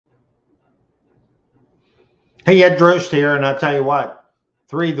Hey, Ed Drost here, and I tell you what,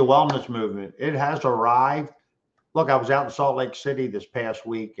 three, the wellness movement, it has arrived. Look, I was out in Salt Lake City this past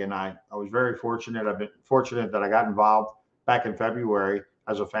week, and I was very fortunate. I've been fortunate that I got involved back in February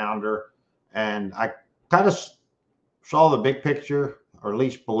as a founder, and I kind of saw the big picture, or at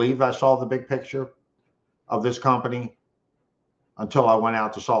least believe I saw the big picture of this company until I went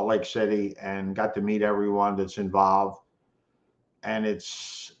out to Salt Lake City and got to meet everyone that's involved. And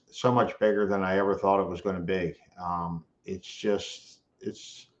it's so much bigger than I ever thought it was going to be. It's just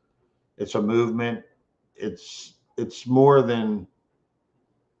it's a movement. It's more than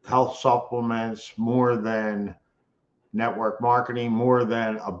health supplements, more than network marketing, more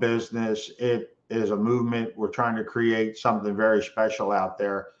than a business. It is a movement. We're trying to create something very special out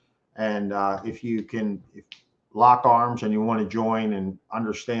there. And if you can lock arms and you want to join and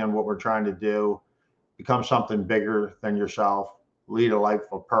understand what we're trying to do, become something bigger than yourself, lead a life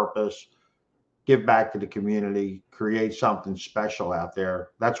of purpose, give back to the community, create something special out there.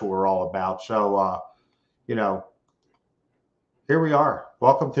 That's what we're all about. So, you know, here we are.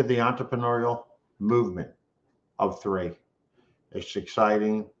 Welcome to the entrepreneurial movement of three. It's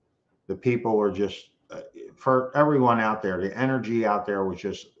exciting. The people are just, for everyone out there, the energy out there was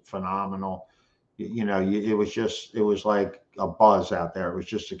just phenomenal. It was just, it was like a buzz out there. It was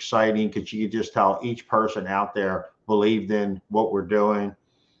just exciting because you could just tell each person out there believed in what we're doing.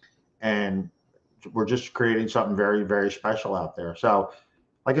 And we're just creating something very, very special out there. So,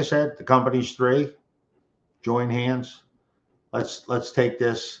 like I said, the company's three. Join hands. Let's take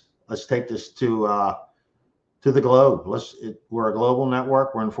this. Let's take this to the globe. We're a global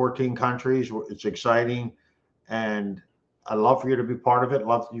network. We're in 14 countries. It's exciting, and I'd love for you to be part of it.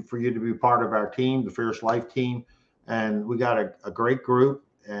 Love for you to be part of our team, the Fierce Life team, and we got a great group,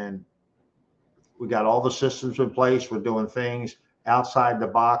 and we got all the systems in place. We're doing things outside the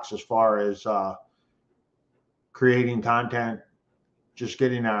box as far as creating content, just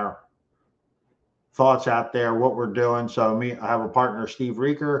getting our thoughts out there, what we're doing. So I have a partner, Steve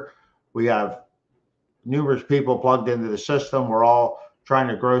Reeker. We have numerous people plugged into the system. We're all trying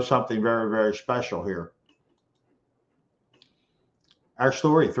to grow something very, very special here. Our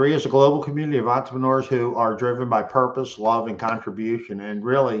story, three, is a global community of entrepreneurs who are driven by purpose, love, and contribution. And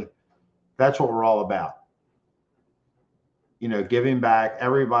really, that's what we're all about. Giving back.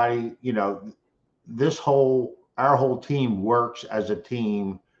 Everybody, our whole team works as a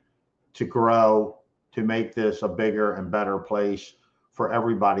team to grow, to make this a bigger and better place for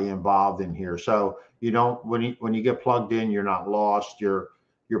everybody involved in here. So you don't when you get plugged in, you're not lost. You're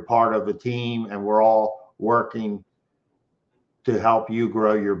part of the team, and we're all working to help you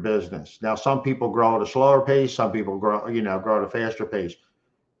grow your business. Now, some people grow at a slower pace. Some people grow at a faster pace.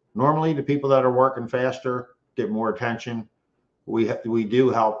 Normally, the people that are working faster get more attention. We do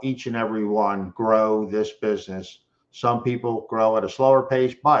help each and every one grow this business. Some people grow at a slower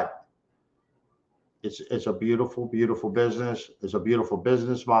pace, but it's a beautiful, beautiful business. It's a beautiful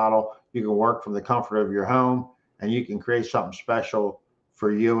business model. You can work from the comfort of your home, and you can create something special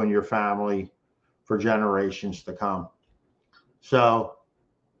for you and your family for generations to come. So,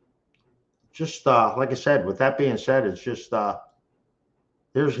 just like I said, with that being said, it's just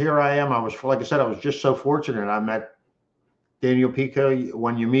here I am. Like I said, I was just so fortunate. I met Daniel Pico.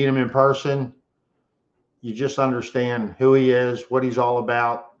 When you meet him in person, you just understand who he is, what he's all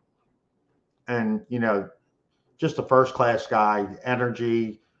about, and just a first class guy.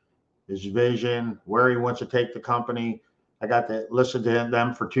 Energy, his vision, where he wants to take the company. I got to listen to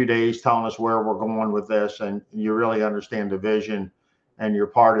them for 2 days, telling us where we're going with this, and you really understand the vision, and you're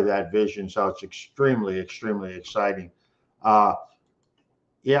part of that vision. So it's extremely, extremely exciting. Uh,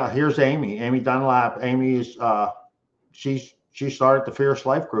 yeah, here's Amy. Amy Dunlap. Amy's she started the Fierce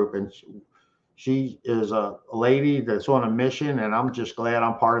Life Group, and she is a lady that's on a mission, and I'm just glad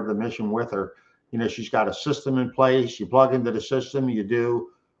I'm part of the mission with her. She's got a system in place. You plug into the system, you do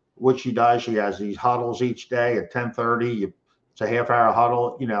what she does. She has these huddles each day at 10:30. It's a half-hour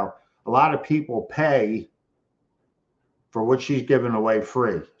huddle. A lot of people pay for what she's giving away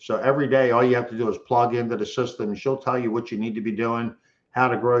free. So every day, all you have to do is plug into the system, and she'll tell you what you need to be doing, how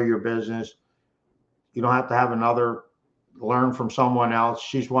to grow your business. You don't have to have learn from someone else.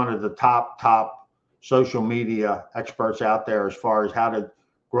 She's one of the top social media experts out there as far as how to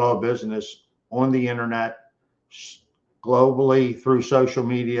grow a business on the internet, globally, through social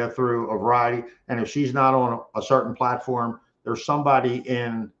media, through a variety. And if she's not on a certain platform, there's somebody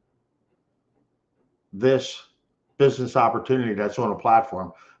in this business opportunity that's on a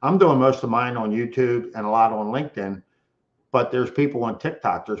platform. I'm doing most of mine on YouTube and a lot on LinkedIn, but there's people on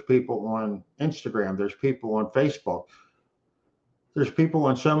TikTok, there's people on Instagram, there's people on Facebook, there's people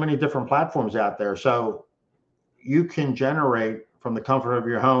on so many different platforms out there. So you can generate from the comfort of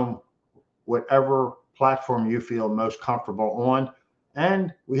your home whatever platform you feel most comfortable on.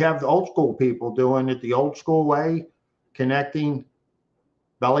 And we have the old school people doing it the old school way, connecting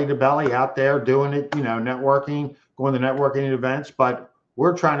belly to belly out there, doing it, networking, going to networking events. But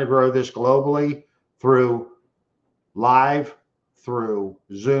we're trying to grow this globally through live, through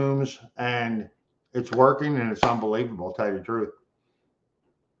Zooms, and it's working and it's unbelievable, I'll tell you the truth.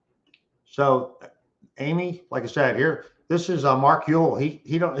 So Amy, like I said, here, this is Mark Ewell.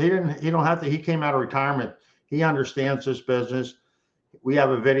 He don't have to, he came out of retirement. He understands this business. We have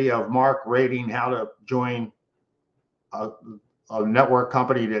a video of Mark rating how to join a network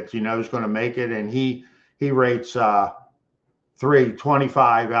company that is going to make it, and he rates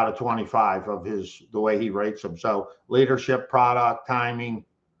 25 out of 25 of the way he rates them. So leadership, product, timing,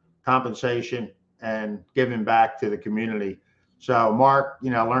 compensation, and giving back to the community. So Mark,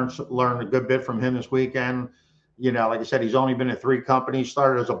 learned a good bit from him this weekend. Like I said, he's only been at 3 companies.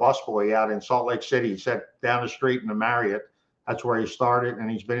 Started as a busboy out in Salt Lake City. He sat down the street in the Marriott. That's where he started,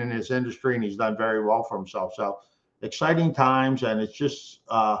 and he's been in this industry, and he's done very well for himself. So exciting times, and it's just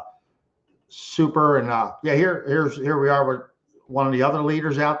super. And here we are with one of the other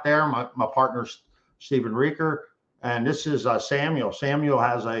leaders out there, my partner Stephen Rieker, and this is Samuel. Samuel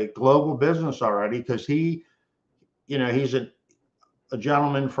has a global business already because he's a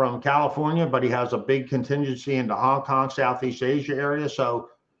gentleman from California, but he has a big contingency in the Hong Kong, Southeast Asia area. So,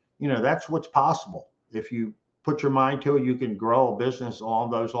 that's what's possible. If you put your mind to it, you can grow a business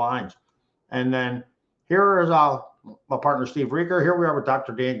along those lines. And then here is my partner, Steve Rieker. Here we are with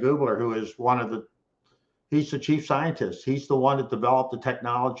Dr. Dan Gubler, who is he's the chief scientist. He's the one that developed the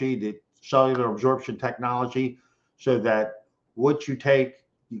technology, the cellular absorption technology, so that what you take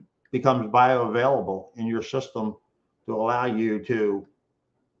becomes bioavailable in your system to allow you to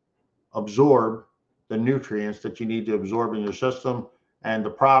absorb the nutrients that you need to absorb in your system. And the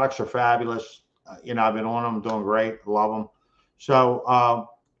products are fabulous. I've been on them, doing great, love them. So,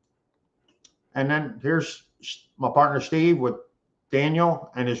 and then here's my partner, Steve, with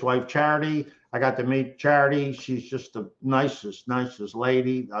Daniel and his wife, Charity. I got to meet Charity. She's just the nicest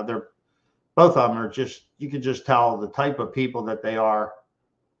lady. Both of them are just, you can just tell the type of people that they are.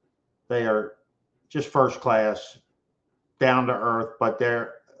 They are just first class, down to earth, but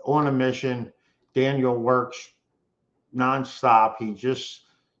they're on a mission. Daniel works nonstop. He just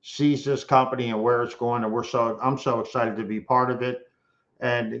sees this company and where it's going, and I'm so excited to be part of it.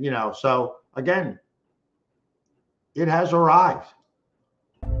 And so again, it has arrived.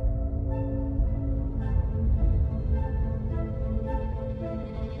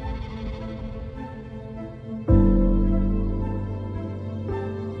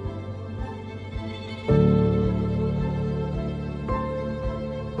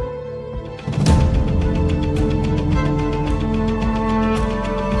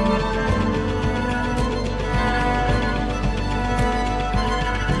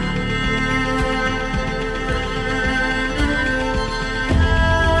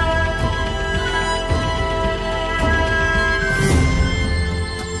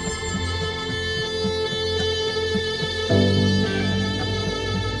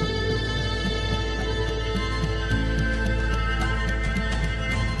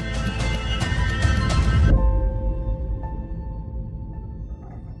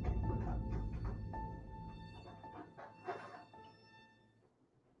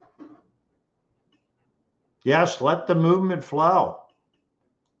 Yes, let the movement flow.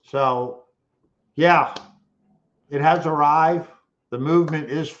 So, yeah, it has arrived. The movement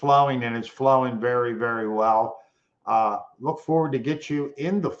is flowing, and it's flowing very, very well. Look forward to get you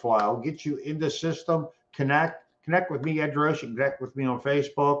in the flow, get you in the system. Connect with me, Ed Roche. Connect with me on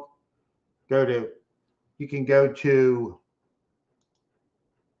Facebook. You can go to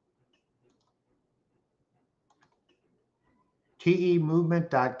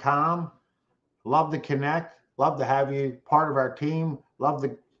temovement.com. Love to connect. Love to have you part of our team. Love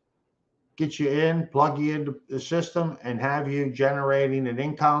to get you in, plug you into the system, and have you generating an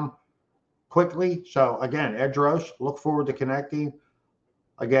income quickly. So again, Ed Roche, look forward to connecting.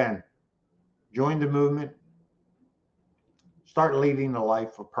 Again, join the movement. Start leading a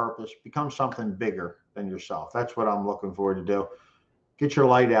life of purpose. Become something bigger than yourself. That's what I'm looking forward to do. Get your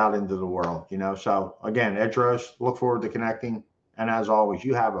light out into the world, So again, Ed Roche, look forward to connecting. And as always,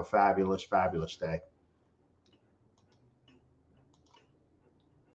 you have a fabulous, fabulous day.